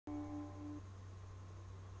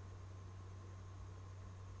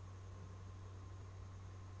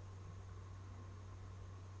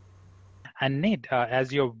And Nate,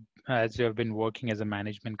 as you have been working as a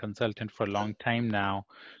management consultant for a long time now,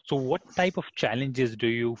 so what type of challenges do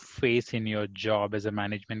you face in your job as a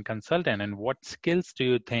management consultant, and what skills do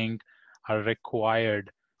you think are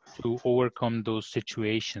required to overcome those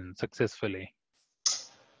situations successfully?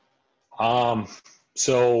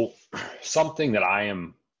 So something that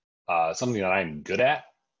I'm good at,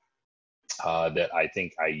 that I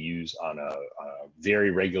think I use on a very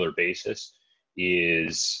regular basis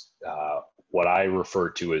is what I refer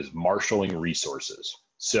to as marshaling resources.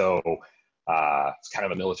 So it's kind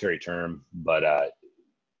of a military term, but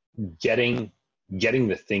getting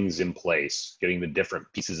the things in place, getting the different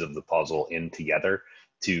pieces of the puzzle in together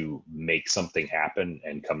to make something happen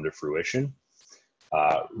and come to fruition,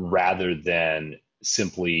 rather than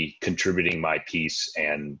simply contributing my piece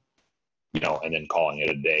and then calling it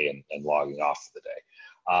a day and logging off for the day.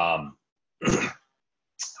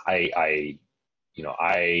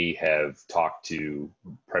 I have talked to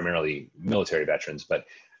primarily military veterans, but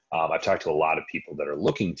I've talked to a lot of people that are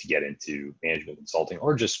looking to get into management consulting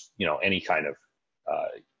or just, any kind of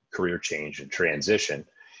career change and transition.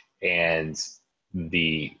 And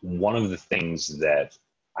one of the things that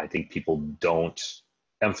I think people don't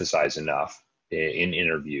emphasize enough in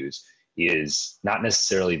interviews is not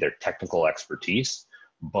necessarily their technical expertise,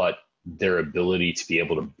 but their ability to be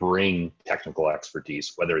able to bring technical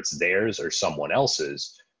expertise, whether it's theirs or someone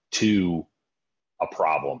else's, to a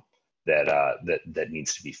problem that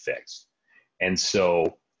needs to be fixed. And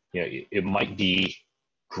so, it might be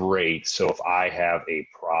great. So if I have a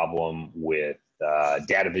problem with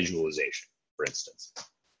data visualization, for instance,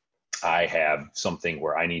 I have something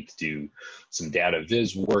where I need to do some data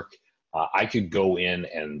viz work. I could go in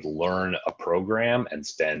and learn a program and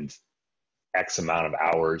spend X amount of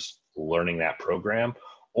hours learning that program,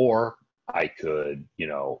 or I could,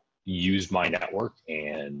 use my network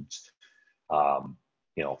and,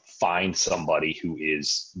 find somebody who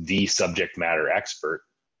is the subject matter expert,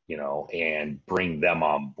 and bring them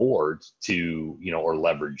on board to, or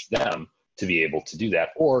leverage them to be able to do that,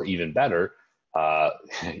 or even better,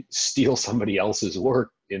 steal somebody else's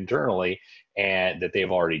work internally and that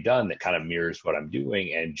they've already done that kind of mirrors what I'm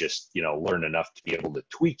doing, and just, learn enough to be able to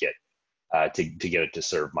tweak it to get it to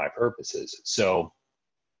serve my purposes. So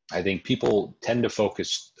I think people tend to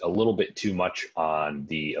focus a little bit too much on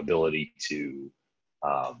the ability to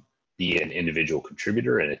be an individual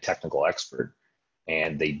contributor and a technical expert,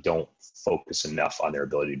 and they don't focus enough on their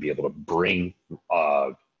ability to be able to bring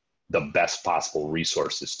the best possible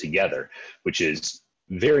resources together, which is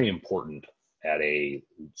very important at a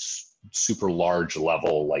super large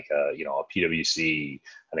level, like a PwC,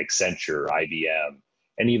 an Accenture, IBM,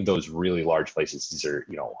 any of those really large places. These are,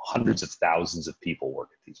 hundreds of thousands of people work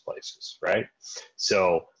at these places, right?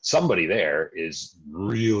 So somebody there is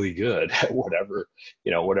really good at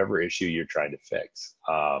whatever issue you're trying to fix.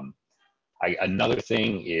 Another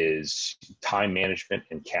thing is time management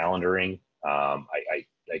and calendaring. I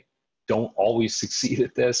don't always succeed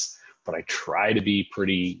at this, but I try to be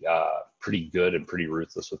pretty good and pretty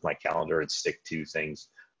ruthless with my calendar and stick to things.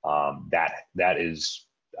 That is,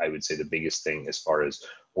 I would say, the biggest thing as far as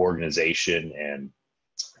organization and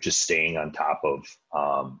just staying on top of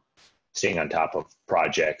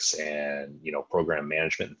projects and, program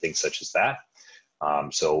management and things such as that.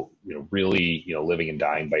 So, really, living and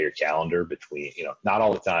dying by your calendar between, not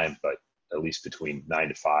all the time, but at least between 9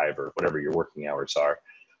 to 5 or whatever your working hours are.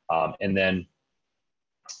 And then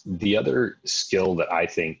the other skill that I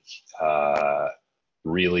think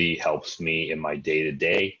really helps me in my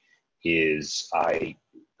day-to-day is I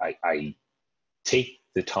take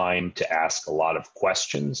the time to ask a lot of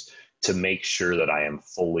questions to make sure that I am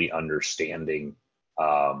fully understanding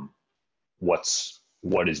what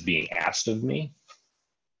is being asked of me,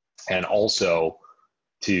 and also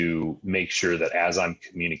to make sure that as I'm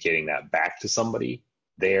communicating that back to somebody,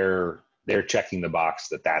 they're checking the box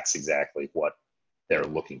that that's exactly what they're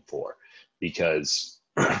looking for. Because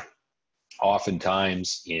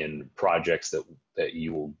oftentimes in projects that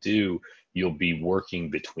you will do, you'll be working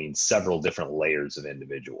between several different layers of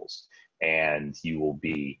individuals, and you will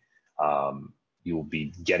be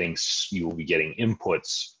getting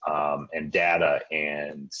inputs and data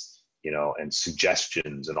and and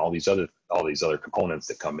suggestions and all these other components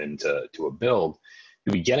that come into a build.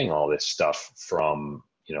 You'll be getting all this stuff from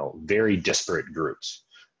very disparate groups,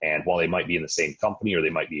 and while they might be in the same company or they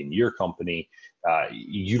might be in your company,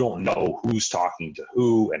 you don't know who's talking to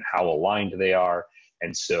who and how aligned they are.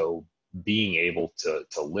 And so being able to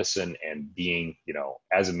listen and being,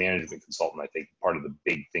 as a management consultant, I think part of the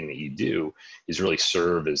big thing that you do is really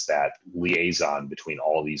serve as that liaison between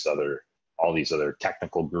all these other all these other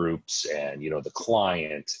technical groups and, the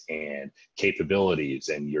client and capabilities,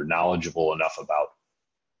 and you're knowledgeable enough about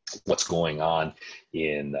what's going on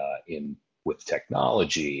in with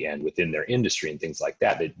technology and within their industry and things like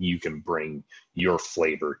that, that you can bring your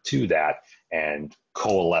flavor to that and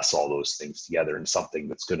coalesce all those things together in something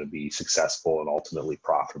that's going to be successful and ultimately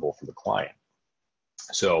profitable for the client.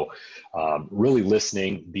 So really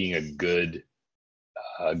listening, being a good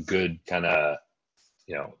kind of,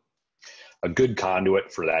 a good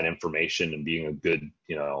conduit for that information, and being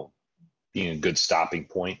a good stopping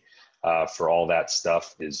point for all that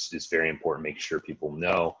stuff is very important. Make sure people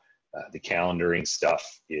know the calendaring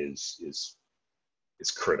stuff is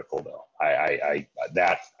critical, though. I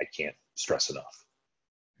can't stress enough.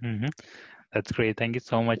 Mm-hmm. That's great. Thank you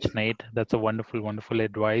so much, Nate. That's a wonderful, wonderful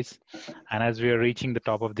advice. And as we are reaching the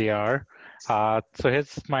top of the hour, so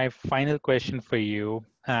here's my final question for you.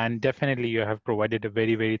 And definitely you have provided a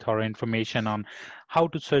very, very thorough information on how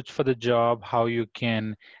to search for the job, how you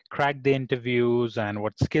can crack the interviews, and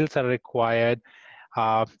what skills are required.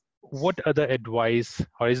 What other advice,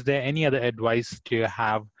 or is there any other advice do you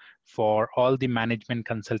have for all the management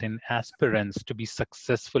consultant aspirants to be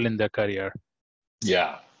successful in their career?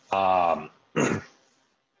 Yeah. I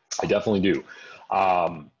definitely do. I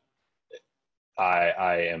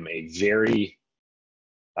am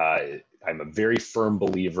I'm a very firm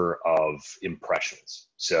believer of impressions.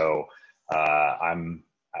 So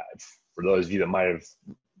for those of you that might have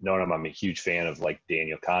known him, I'm a huge fan of like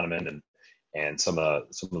Daniel Kahneman and some of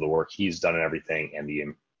the work he's done and everything. And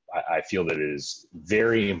I feel that it is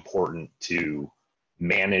very important to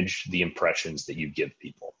manage the impressions that you give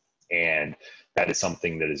people. And that is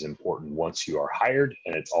something that is important once you are hired,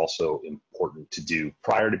 and it's also important to do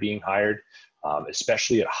prior to being hired,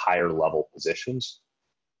 especially at higher level positions.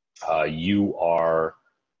 If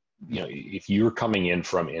you're coming in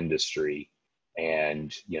from industry,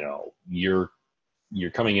 and you're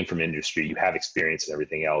coming in from industry, you have experience and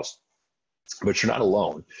everything else, but you're not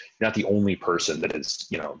alone. You're not the only person that is,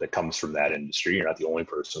 that comes from that industry. You're not the only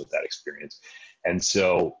person with that experience, and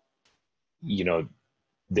so you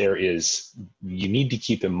need to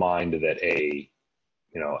keep in mind that a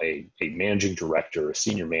managing director, a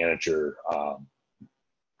senior manager,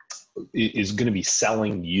 is going to be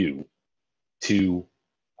selling you to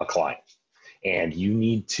a client, and you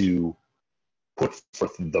need to put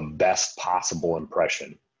forth the best possible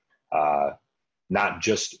impression, not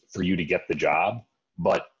just for you to get the job,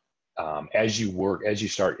 but as you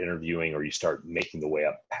start interviewing, or you start making the way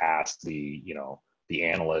up past the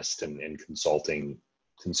analyst and consultant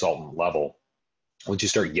level, once you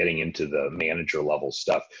start getting into the manager level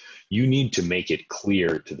stuff, you need to make it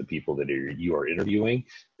clear to the people that you are interviewing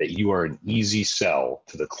that you are an easy sell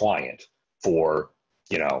to the client for,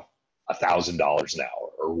 $1,000 an hour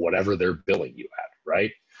or whatever they're billing you at,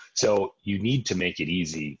 right? So you need to make it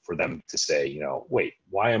easy for them to say, wait,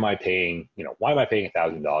 why am I paying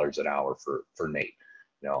 $1,000 an hour for Nate?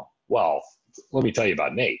 Well, let me tell you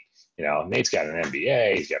about Nate. Nate's got an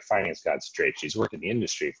MBA, he's got finance concentration, he's worked in the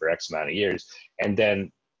industry for X amount of years. And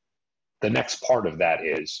then the next part of that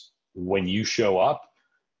is, when you show up,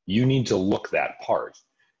 you need to look that part.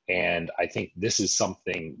 And I think this is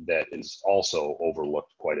something that is also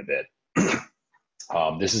overlooked quite a bit.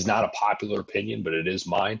 This is not a popular opinion, but it is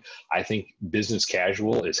mine. I think business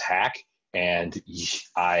casual is hack. And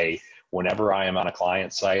whenever I am on a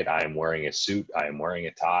client site, I am wearing a suit, I am wearing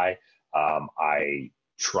a tie. I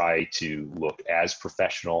try to look as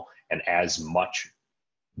professional and as much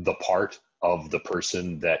the part of the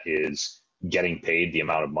person that is getting paid the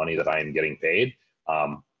amount of money that I am getting paid,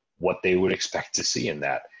 what they would expect to see in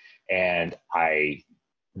that. And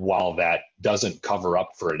while that doesn't cover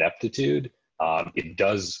up for ineptitude, it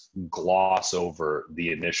does gloss over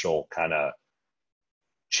the initial kind of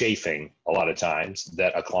chafing a lot of times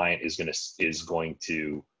that a client is going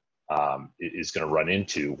to run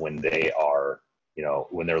into when they are,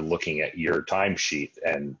 when they're looking at your timesheet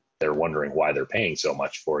and they're wondering why they're paying so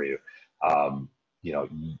much for you.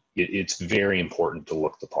 It's very important to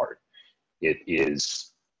look the part. There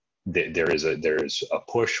is a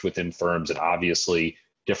push within firms, and obviously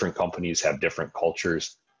different companies have different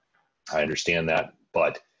cultures. I understand that,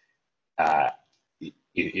 but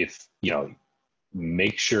if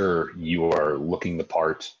make sure you are looking the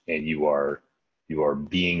part, and you are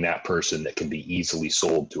being that person that can be easily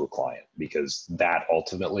sold to a client, because that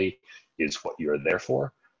ultimately is what you're there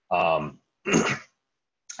for.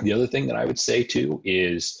 The other thing that I would say too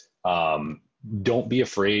is, don't be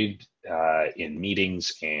afraid in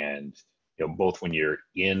meetings, and both when you're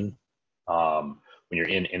in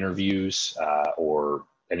interviews or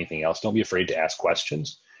anything else, don't be afraid to ask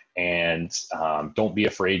questions. and don't be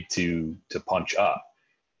afraid to punch up.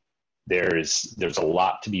 There's a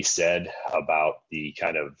lot to be said about the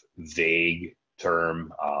kind of vague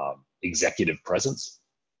term executive presence.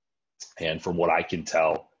 And from what I can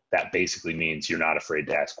tell, that basically means you're not afraid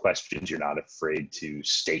to ask questions. You're not afraid to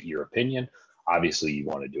state your opinion. Obviously, you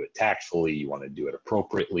want to do it tactfully, you want to do it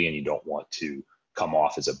appropriately, and you don't want to come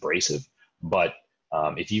off as abrasive. But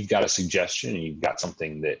if you've got a suggestion and you've got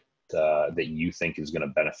something that that you think is going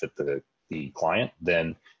to benefit the client,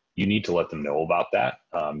 then you need to let them know about that.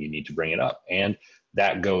 You need to bring it up. And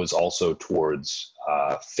that goes also towards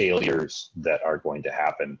failures that are going to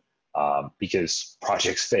happen, because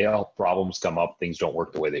projects fail, problems come up, things don't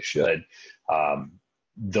work the way they should.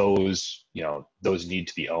 Those need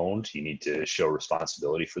to be owned. You need to show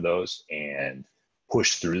responsibility for those and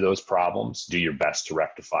push through those problems. Do your best to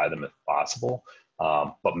rectify them if possible,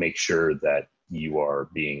 but make sure that you are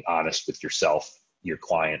being honest with yourself, your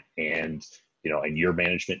client, and your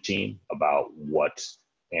management team about what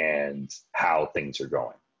and how things are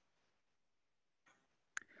going.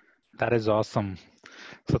 That is awesome.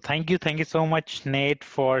 So thank you so much, Nate,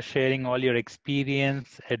 for sharing all your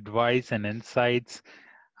experience, advice, and insights.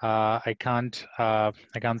 I can't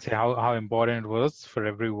say how important it was for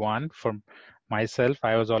everyone. For myself,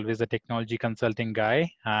 I was always a technology consulting guy,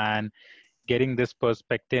 and getting this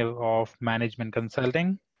perspective of management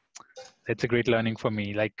consulting, it's a great learning for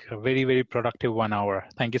me. Like a very, very productive 1 hour.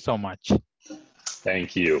 Thank you so much.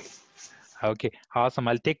 Thank you. Okay, awesome.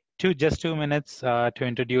 I'll take just 2 minutes to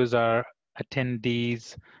introduce our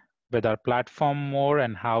attendees with our platform more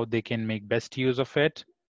and how they can make best use of it.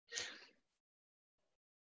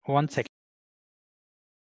 1 second.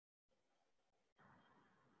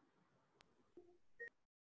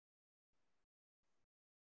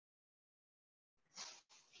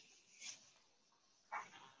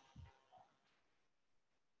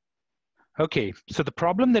 Okay, so the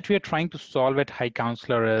problem that we are trying to solve at High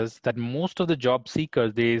Counselor is that most of the job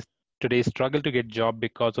seekers today struggle to get job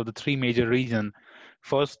because of the 3 major reasons.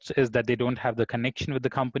 First is that they don't have the connection with the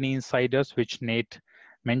company insiders, which Nate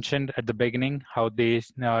mentioned at the beginning, how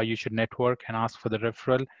you should network and ask for the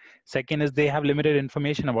referral. Second is they have limited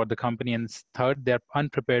information about the company, and third, they're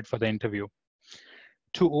unprepared for the interview.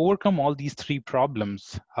 To overcome all these 3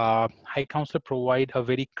 problems, High Counselor provide a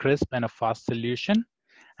very crisp and a fast solution.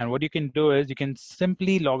 And what you can do is you can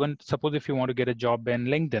simply log in. Suppose if you want to get a job in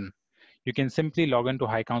LinkedIn, you can simply log into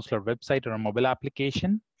High Counselor website or a mobile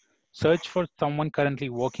application, search for someone currently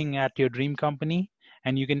working at your dream company,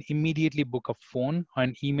 and you can immediately book a phone or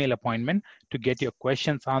an email appointment to get your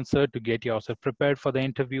questions answered, to get yourself prepared for the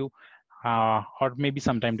interview, or maybe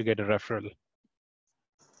sometime to get a referral.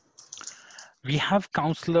 We have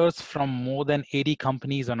counselors from more than 80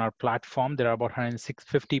 companies on our platform. There are about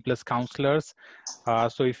 150 plus counselors.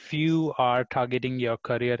 So if you are targeting your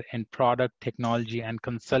career in product, technology, and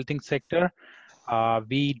consulting sector,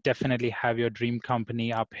 we definitely have your dream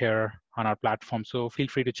company up here on our platform. So feel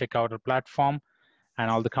free to check out our platform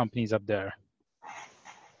and all the companies up there.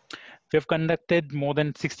 We've conducted more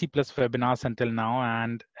than 60 plus webinars until now,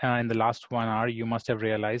 and in the last 1 hour, you must have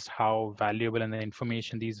realized how valuable and the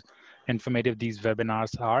informative these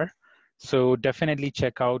webinars are. So definitely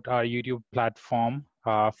check out our YouTube platform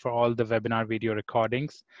for all the webinar video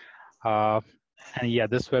recordings. And yeah,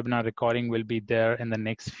 this webinar recording will be there in the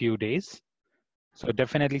next few days. So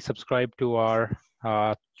definitely subscribe to our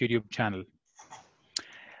YouTube channel.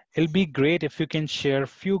 It'll be great if you can share a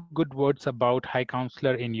few good words about High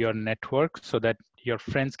Counselor in your network so that your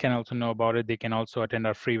friends can also know about it. They can also attend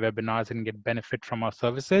our free webinars and get benefit from our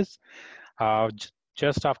services.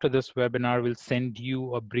 Just after this webinar, we'll send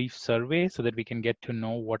you a brief survey so that we can get to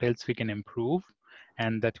know what else we can improve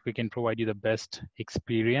and that we can provide you the best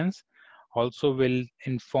experience. Also, we'll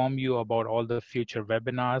inform you about all the future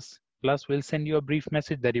webinars. Plus, we'll send you a brief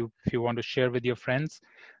message that if you want to share with your friends,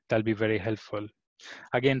 that'll be very helpful.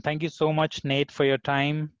 Again, thank you so much, Nate, for your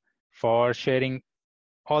time, for sharing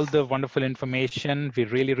all the wonderful information. We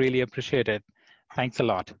really, really appreciate it. Thanks a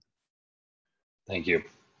lot. Thank you.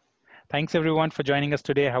 Thanks, everyone, for joining us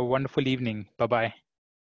today. Have a wonderful evening. Bye-bye.